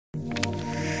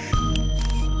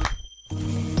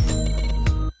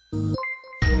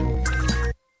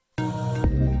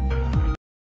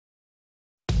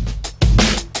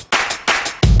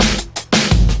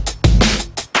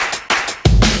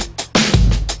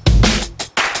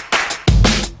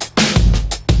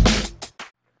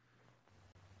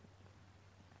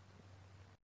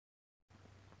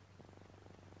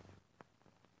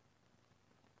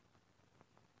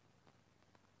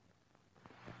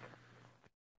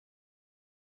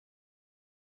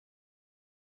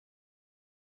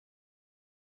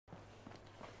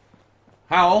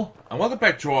Hal, and welcome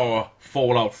back to our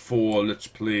Fallout 4 Let's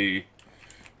Play.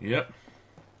 Yep.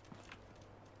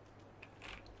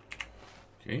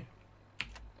 Okay.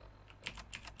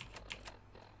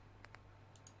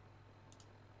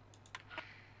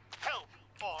 Help,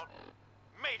 or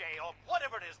Mayday, or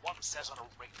whatever it is one says on a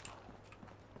radio.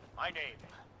 My name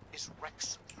is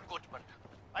Rex Goodman.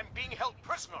 I'm being held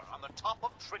prisoner on the top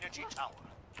of Trinity Tower.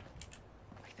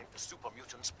 I think the super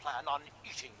mutants plan on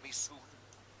eating me soon.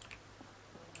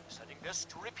 Setting this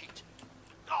to repeat.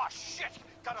 Ah, shit!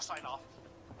 Gotta sign off.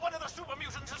 One of the super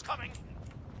mutants is coming!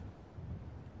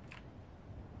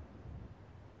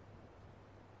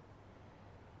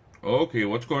 Okay,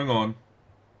 what's going on?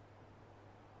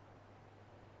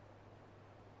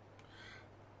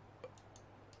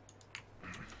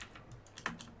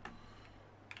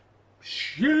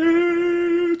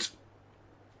 Shit!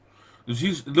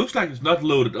 It looks like it's not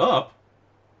loaded up.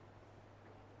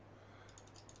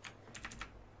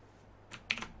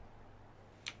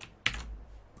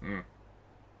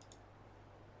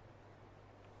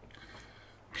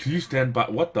 Please stand by.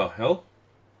 What the hell?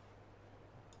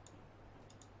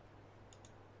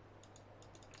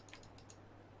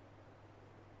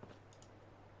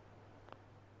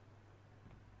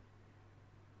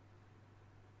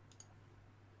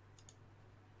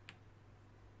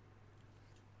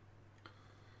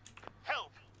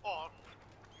 Help, or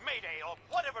Mayday, or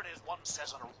whatever it is one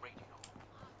says on a radio.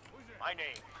 My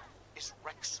name is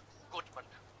Rex Goodman.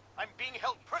 I'm being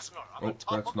held prisoner on the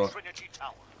top of Trinity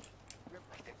Tower.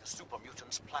 I think the super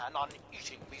mutants plan on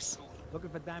eating me soon. Looking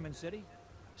for Diamond City?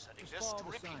 Setting this to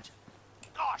repeat.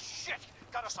 Ah, shit!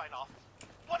 Gotta sign off.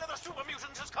 One of the super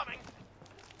mutants is coming.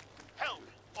 Help,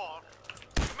 or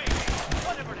maybe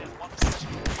whatever it is one says.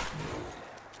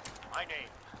 My name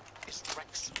is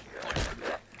Rex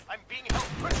Goodman. I'm being held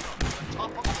prisoner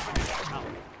on the top of Trinity Tower.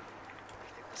 I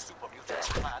think the super mutants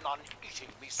plan on eating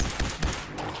me soon.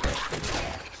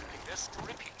 Setting this to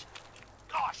repeat.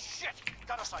 Ah, shit!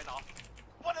 Gotta sign off.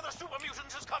 One of the super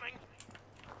mutants is coming.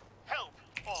 Help,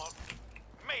 or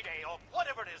Mayday, or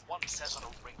whatever it is one says on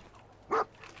a radio.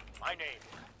 My name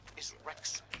is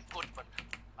Rex Goodman.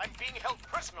 I'm being held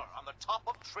prisoner on the top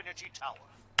of Trinity Tower.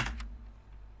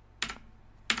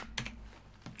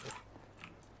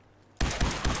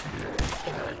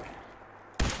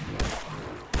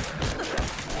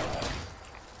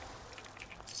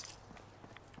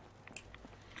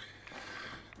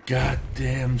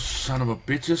 Goddamn son of a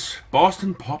bitches.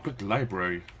 Boston Public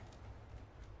Library.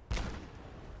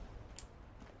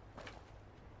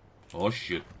 Oh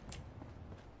shit.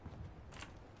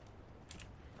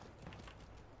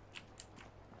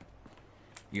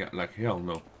 Yeah, like hell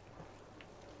no.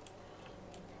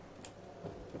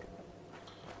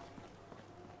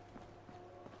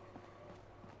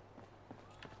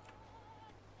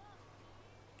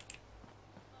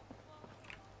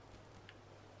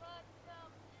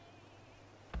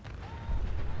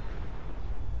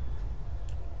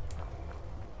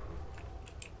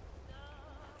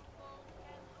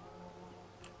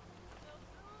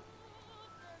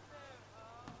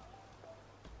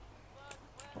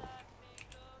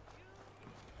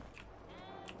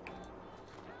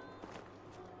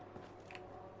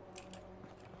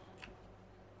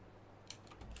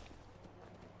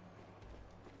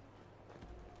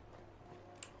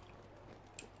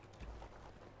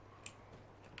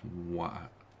 Why?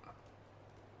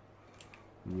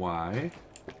 Why?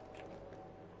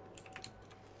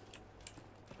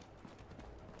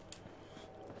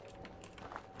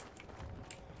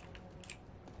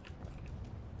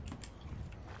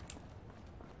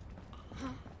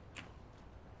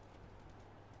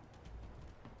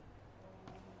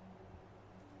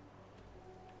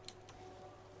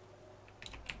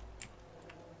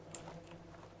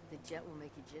 The jet will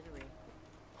make you jittery.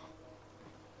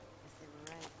 Guess they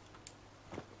were right.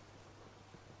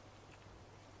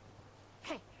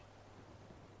 Hey!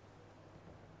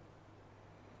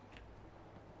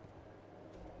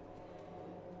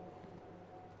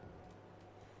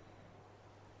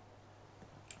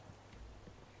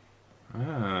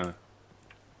 Ah.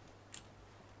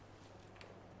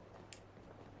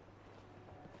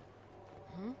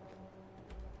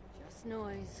 Just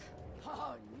noise.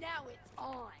 Oh, now it's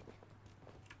on!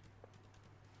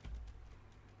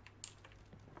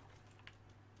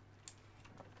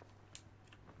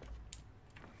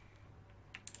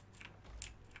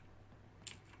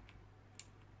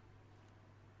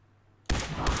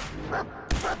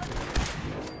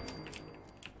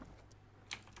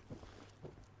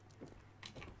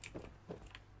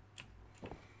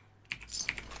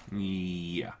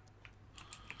 Yeah.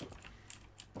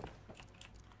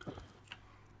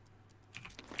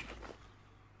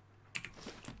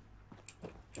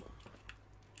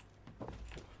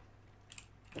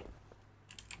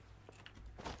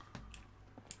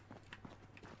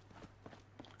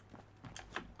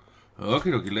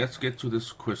 Okay, okay, let's get to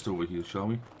this quest over here, shall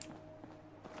we?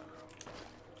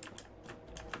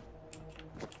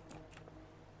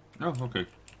 Oh, okay.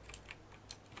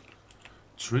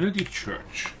 Trinity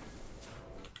Church.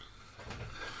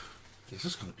 This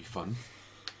is gonna be fun.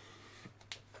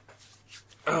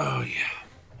 Oh, yeah.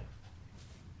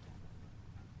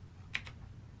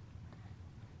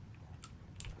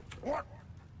 What?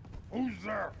 Who's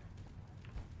there?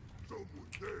 Someone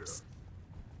there.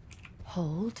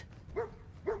 Hold.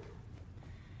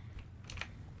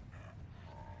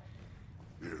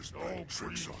 There's no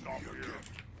tricks on me again.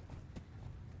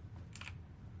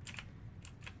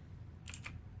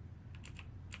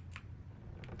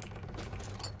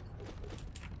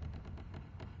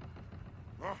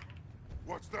 Huh?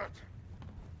 What's that?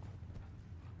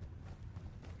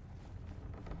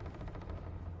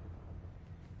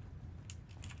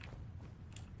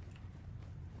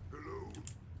 Hello?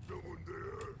 Someone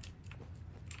there?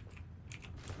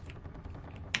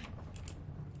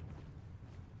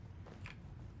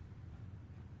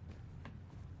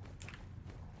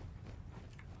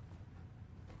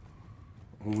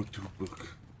 Oh, to book.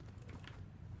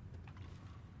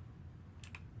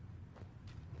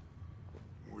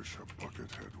 Wish a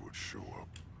buckethead would show up.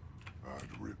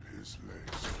 I'd rip his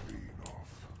legs clean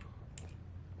off.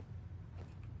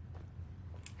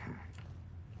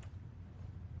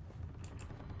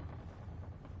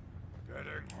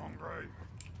 Getting hungry.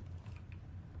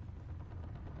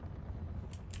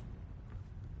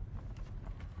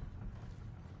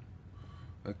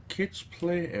 A kids'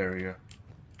 play area.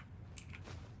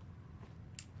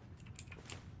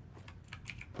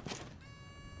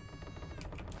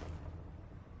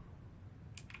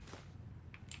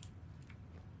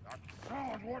 That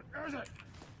sound, what is it?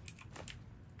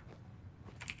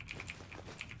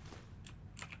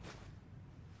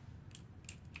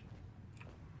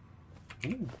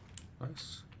 Ooh,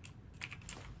 nice.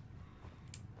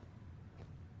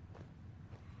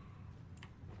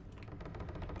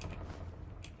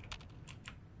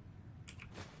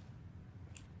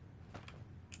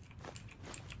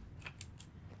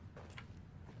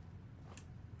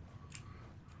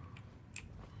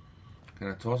 Can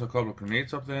I toss a couple of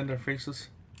grenades up there in their faces?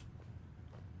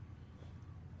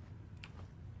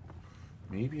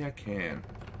 Maybe I can.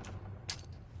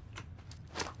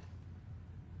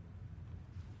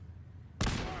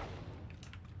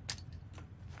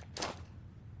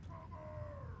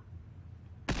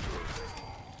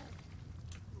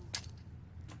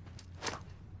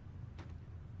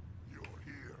 You're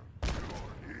here.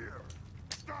 You're here.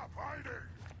 Stop hiding.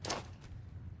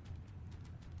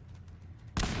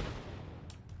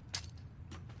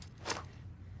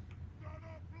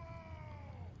 Another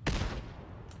blow.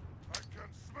 I can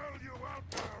smell you out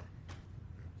there.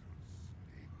 Little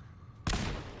sneak.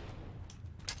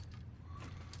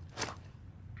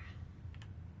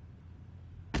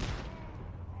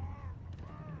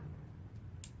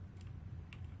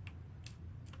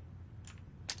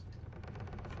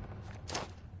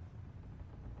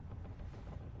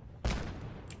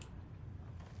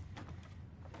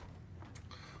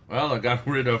 Well, I got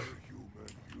rid of.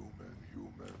 Human.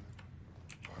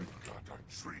 I've got a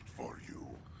treat for you.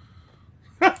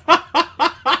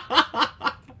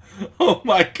 Oh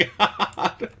my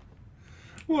god!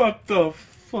 What the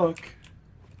fuck?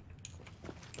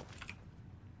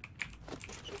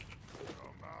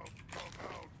 Come out,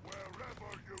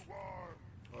 wherever you are.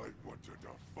 I wanted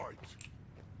a fight.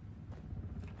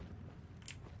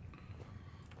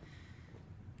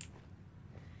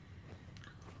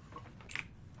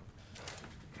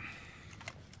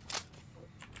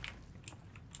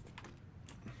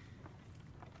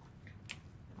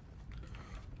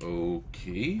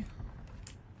 Okay.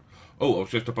 Oh, I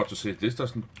was just about to say, this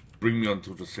doesn't bring me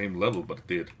onto the same level, but it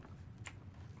did.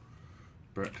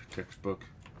 Burnt textbook.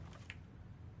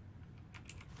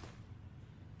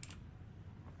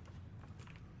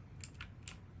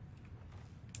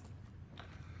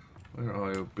 Where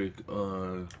are you, big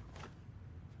ugly?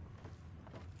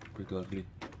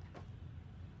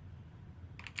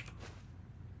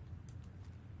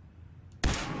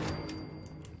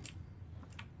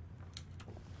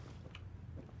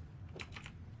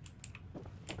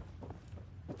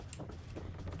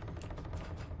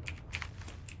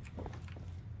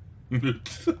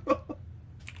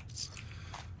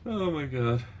 Oh my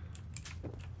god.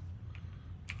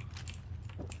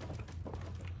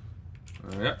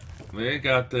 Yeah, they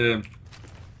got pretty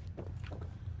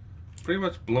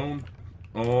much blown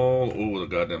all over the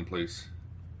goddamn place.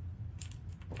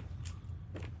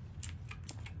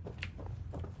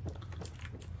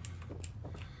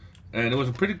 And it was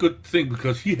a pretty good thing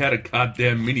because he had a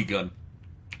goddamn minigun.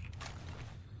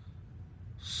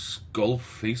 skull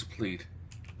faceplate.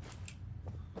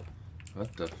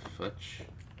 What the fudge?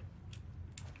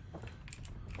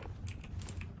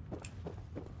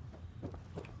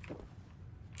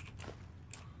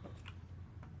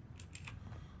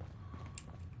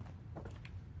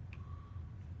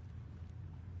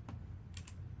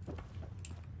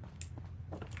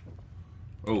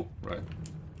 Oh, right.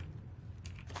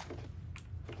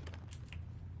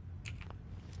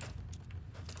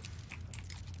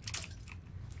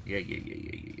 Yeah.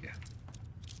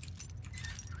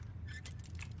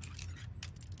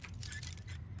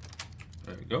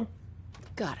 There we go.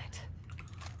 Got it.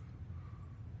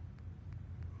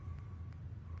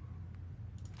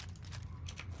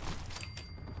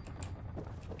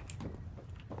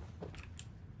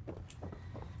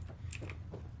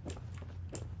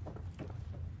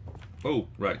 Oh,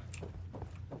 right.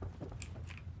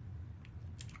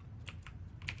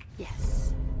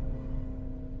 Yes.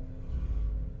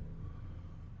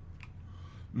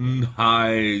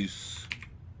 Nice.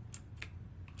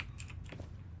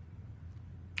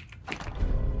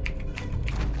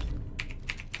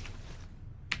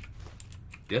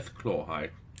 Deathclaw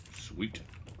hide. Sweet.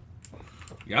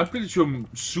 Yeah, I'm pretty sure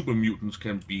super mutants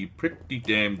can be pretty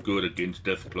damn good against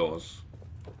Deathclaws.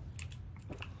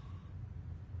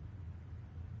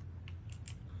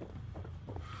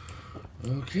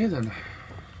 Okay then.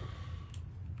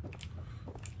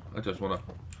 I just wanna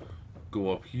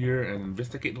go up here and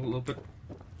investigate a little bit.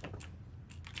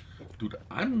 Dude,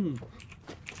 I'm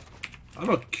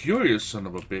a curious son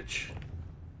of a bitch.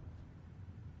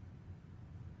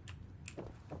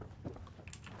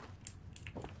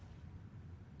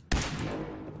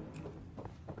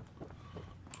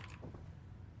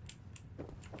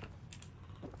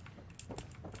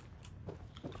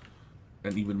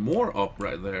 And even more up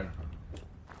right there.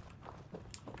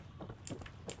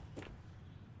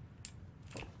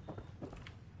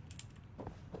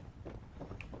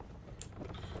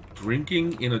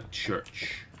 Drinking in a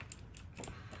church.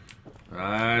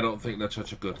 I don't think that's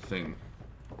such a good thing.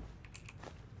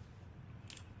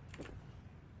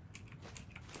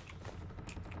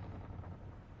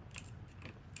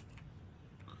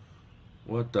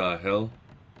 What the hell?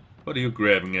 What are you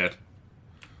grabbing at?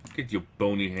 Get your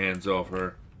bony hands off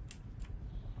her.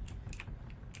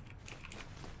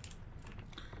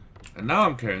 And now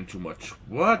I'm carrying too much.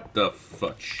 What the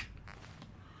fudge?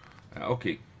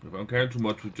 Okay, if I'm carrying too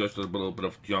much with just a little bit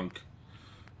of junk,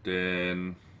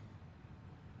 then...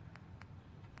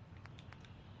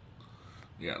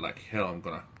 yeah, like hell I'm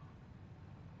gonna...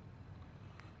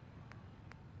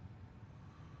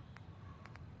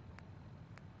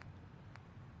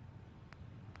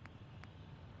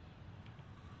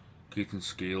 Kitchen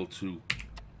scale too.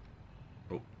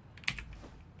 Oh.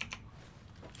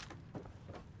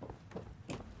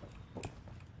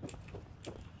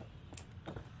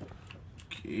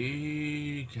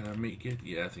 Okay, can I make it?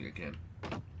 Yeah, I think I can.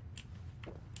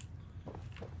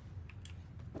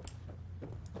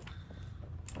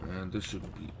 And this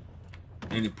shouldn't be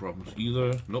any problems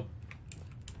either. Nope.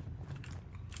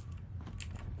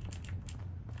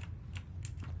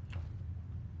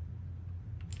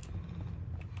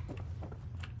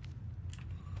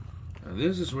 And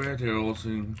this is where they're all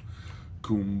saying,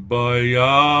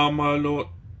 Kumbaya, my lord.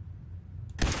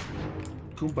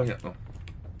 Kumbaya, no.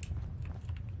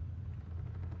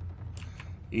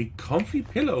 A comfy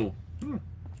pillow.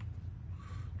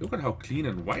 Look at how clean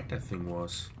and white that thing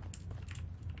was.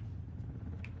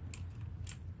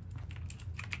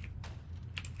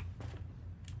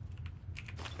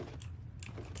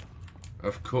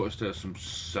 Of course there's some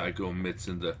psycho mitts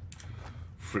in the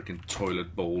freaking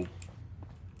toilet bowl.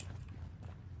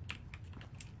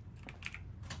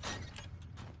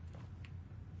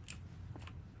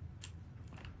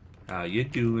 How you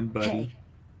doing, buddy? Hey.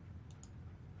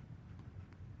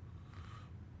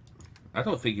 I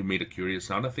don't think he made a curious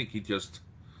sound. I think he just...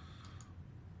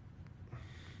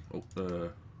 Oh,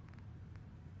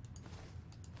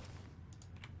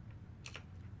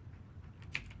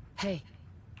 Hey.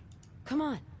 Come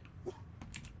on.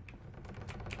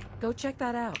 Go check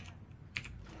that out.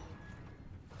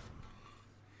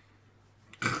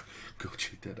 Go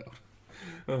check that out.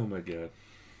 Oh my god.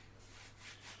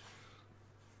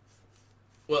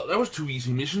 Well, that was 2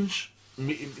 easy missions.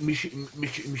 Missions.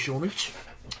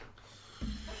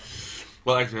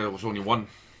 Well, actually, there was only one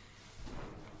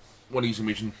easy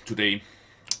mission today.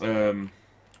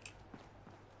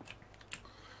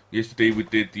 Yesterday we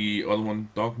did the other one.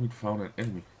 Dogmeat found an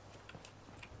enemy.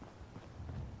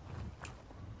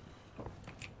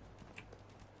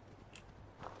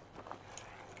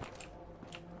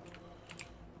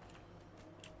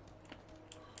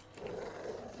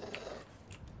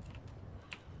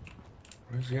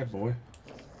 Where's he at, boy?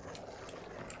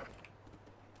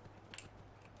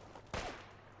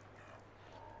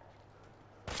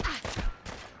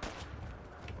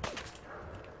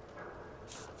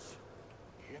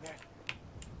 Hear that?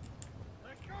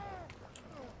 Let go!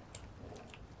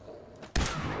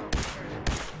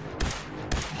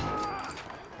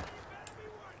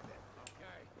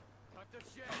 Okay, cut the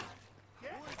shit.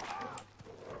 Get up!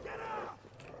 Get up!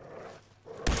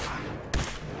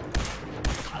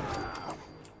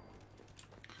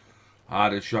 Ah,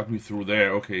 they shot me through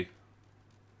there. Okay.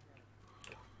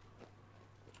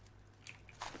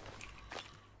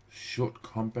 Short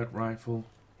combat rifle.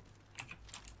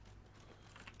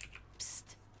 Psst.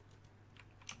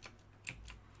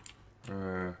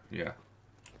 Yeah.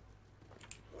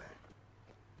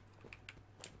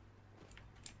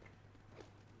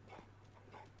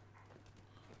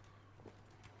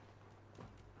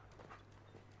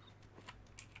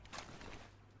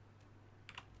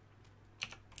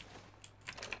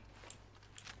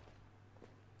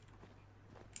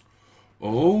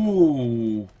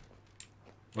 Oh,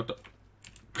 what the?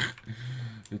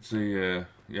 It's a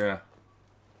yeah.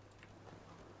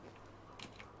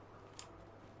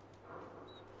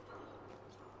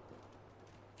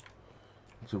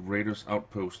 It's a raiders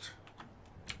outpost.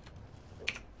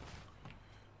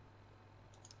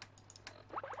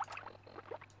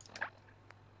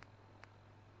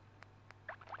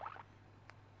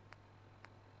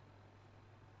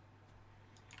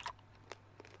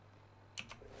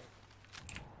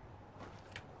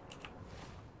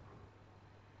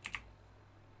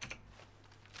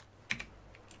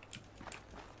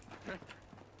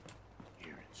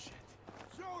 Hearing shit.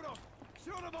 Shoot them!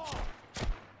 Shoot them all!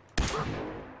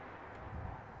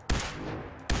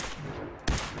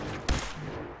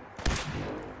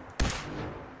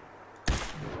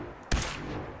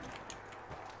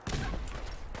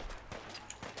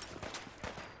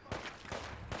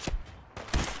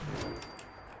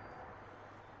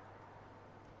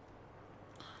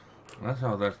 That's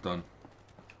how that's done.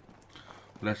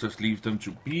 Let's just leave them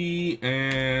to be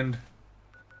and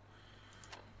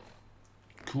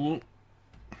cool.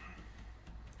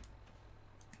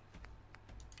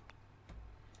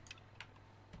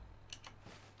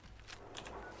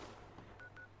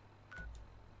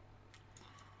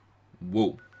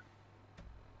 Whoa.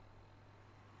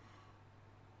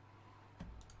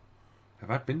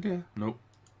 Have I been there? Nope.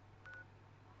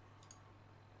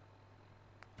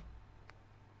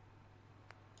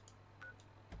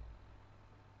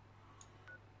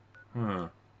 Huh.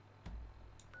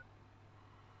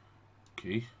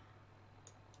 Okay.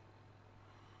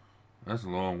 That's a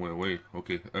long way away.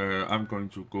 Okay, I'm going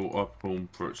to go up home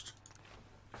first.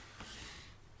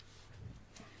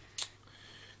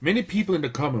 Many people in the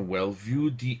Commonwealth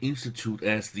viewed the Institute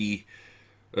as the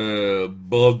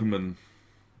boogeyman,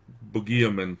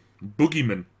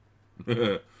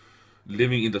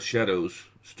 living in the shadows,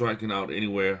 striking out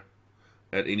anywhere,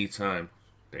 at any time.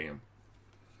 Damn.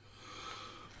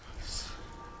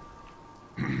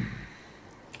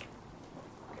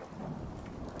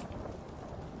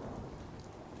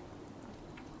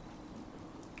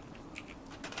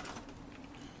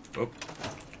 Oh.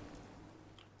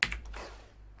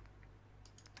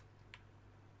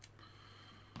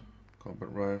 Combat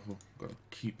rifle. Gonna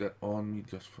keep that on me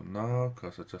just for now,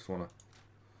 cause I just wanna.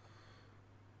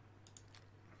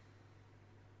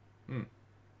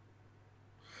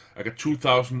 I got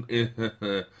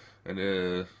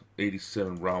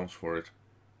 2,087 rounds for it.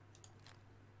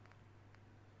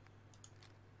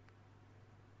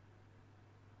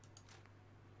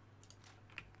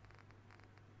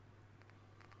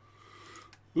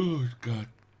 Oh, god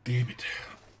damn it.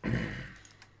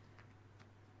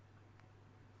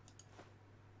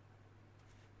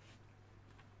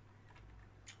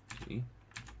 See?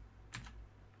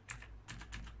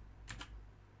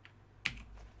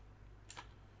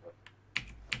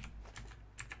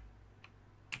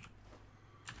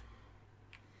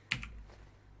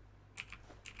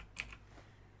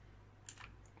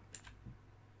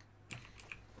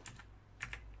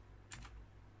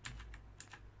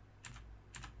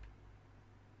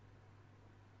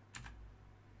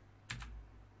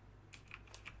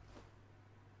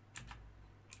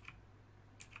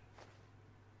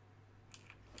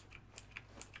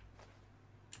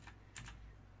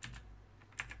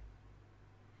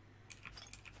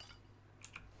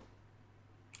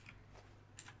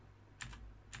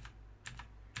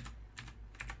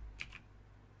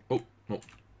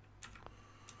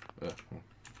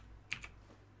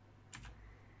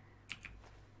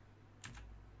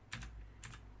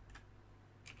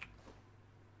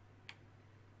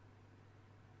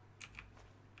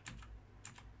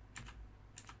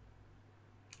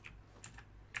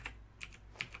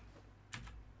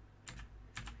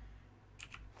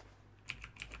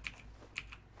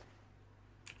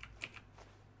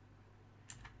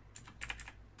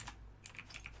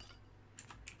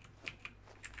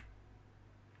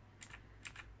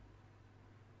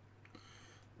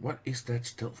 What is that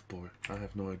stealth boy? I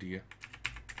have no idea.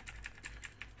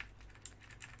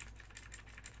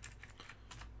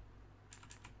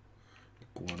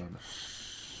 Iguana on a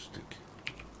stick.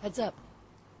 Heads up.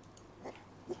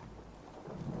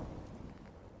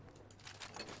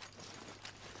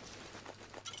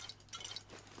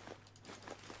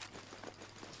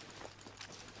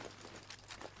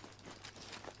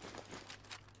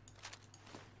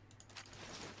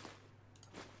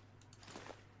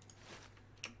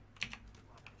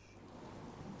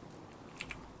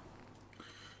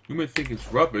 You may think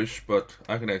it's rubbish, but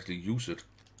I can actually use it.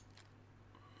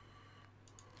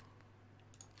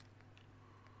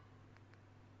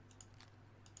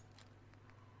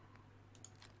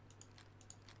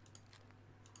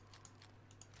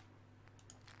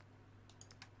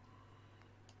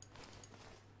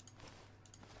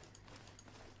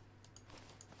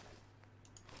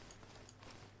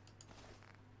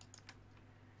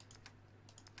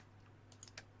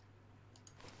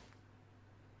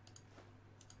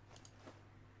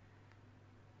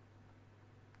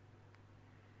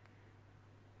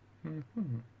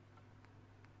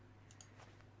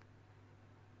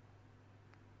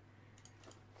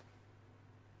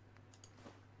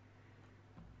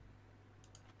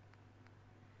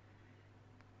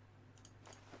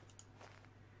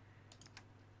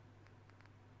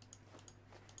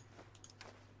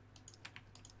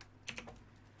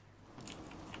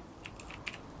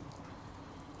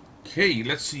 Okay,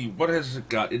 let's see. What has it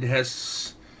got?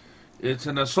 It's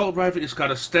an assault rifle. It's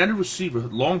got a standard receiver,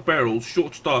 long barrel,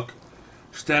 short stock,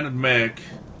 standard mag,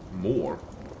 more.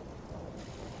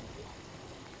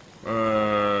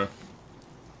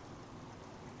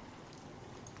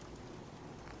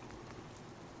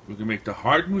 We can make the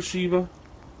hardened receiver.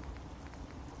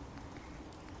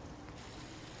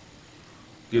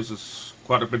 Gives us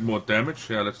quite a bit more damage.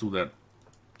 Yeah, let's do that.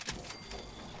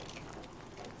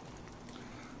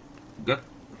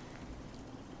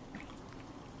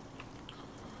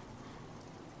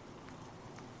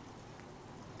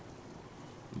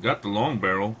 Got the long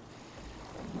barrel.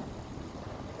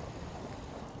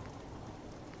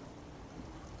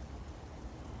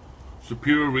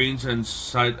 Superior range and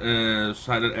sighted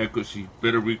accuracy.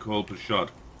 Better recoil per shot.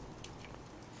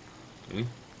 Okay.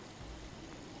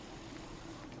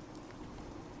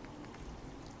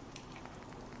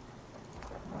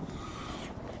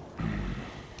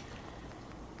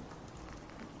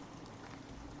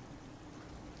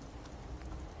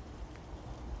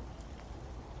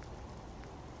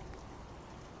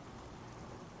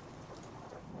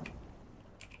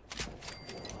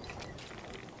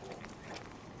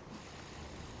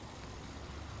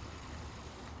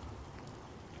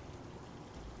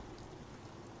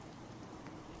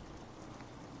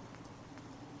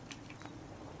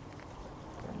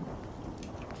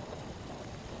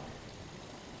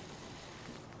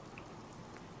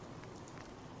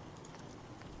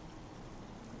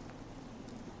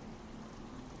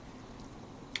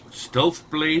 Stealth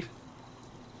blade.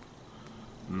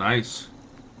 Nice.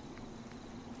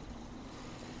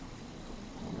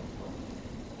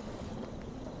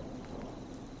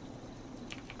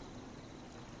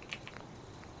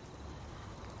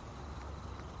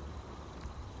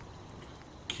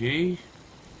 Okay.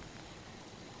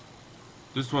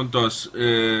 This one does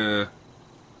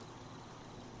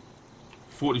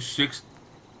 46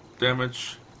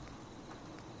 damage.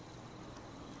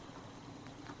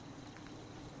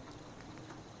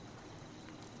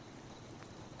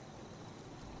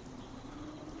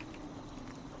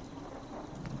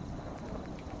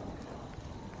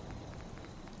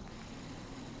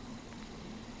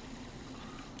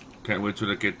 Can't wait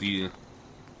till I get the...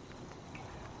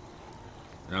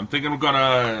 I'm thinking I'm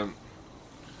gonna...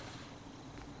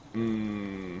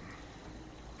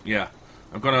 yeah,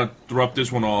 I'm gonna drop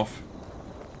this one off.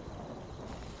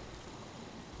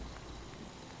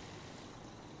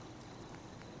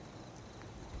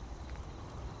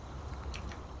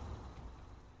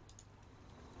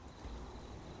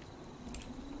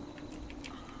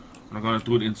 I'm gonna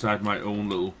do it inside my own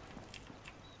little...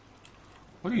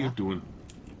 What are you doing?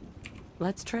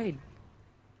 Let's trade.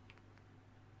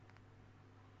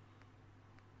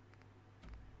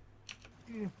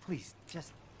 Please,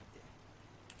 just...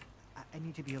 I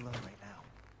need to be alone right now.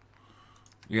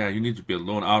 Yeah, you need to be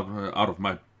alone out of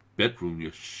my bedroom,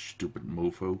 you stupid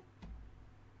mofo.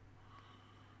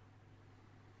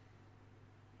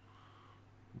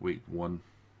 Wait, one.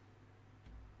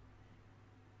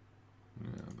 Yeah,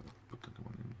 I'm gonna put that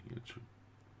one in here too.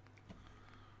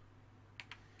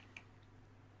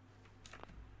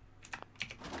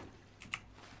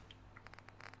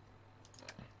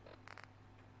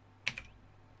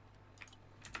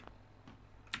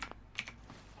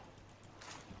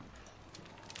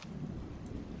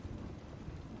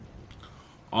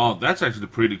 Oh, that's actually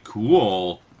pretty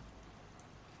cool.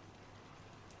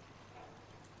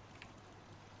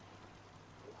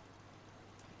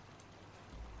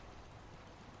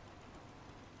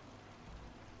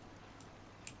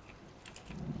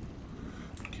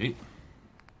 Okay.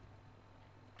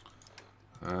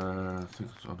 I think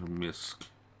it's on the misc.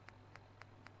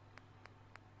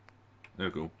 There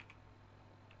we go.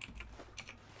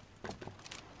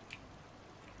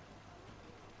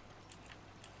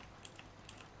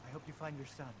 I hope you find your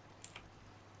son.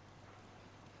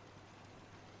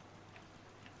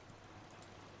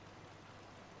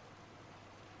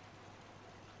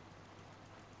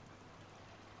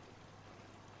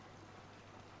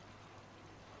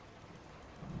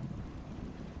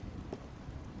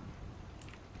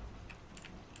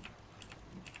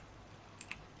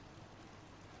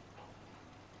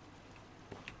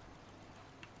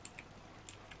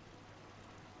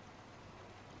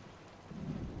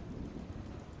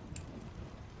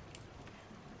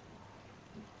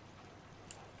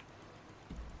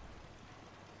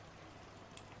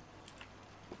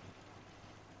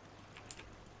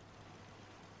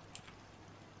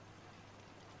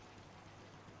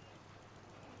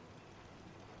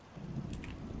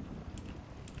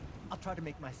 I'll try to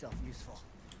make myself useful.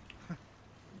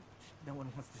 No one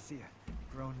wants to see a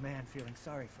grown man feeling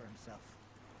sorry for himself.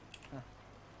 Huh.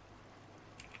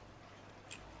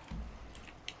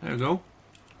 There we go.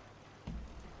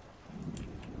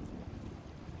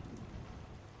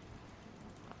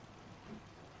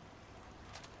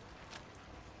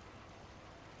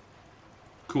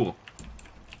 Cool.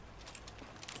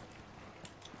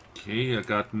 Okay, I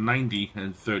got 90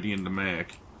 and 30 in the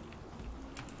mag.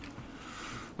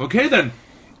 Okay then.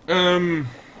 Okay,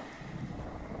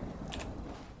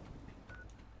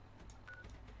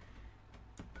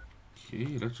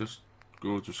 let's just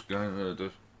go to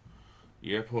the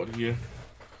airport here.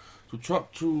 To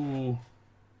talk to...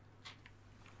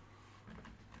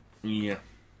 Yeah.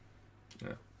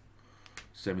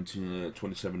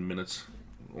 27 minutes.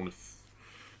 Only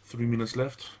 3 minutes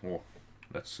left. Or,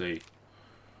 let's say...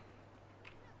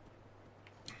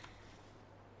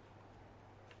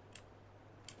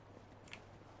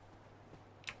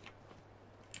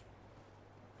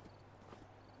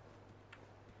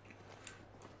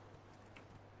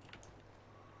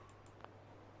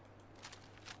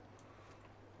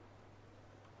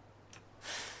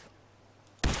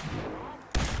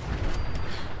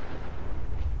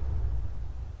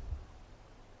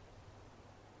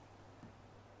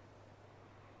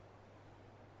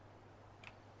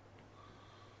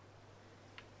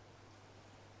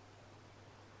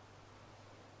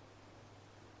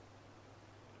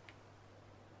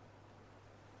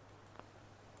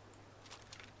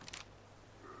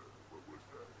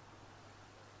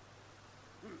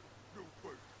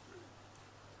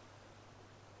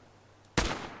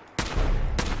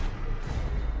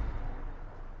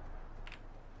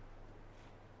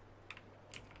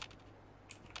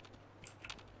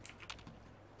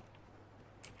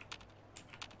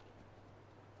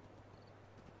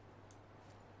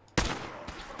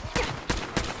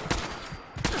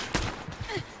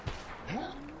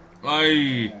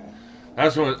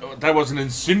 That was an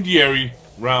incendiary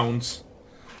round.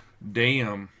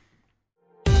 Damn.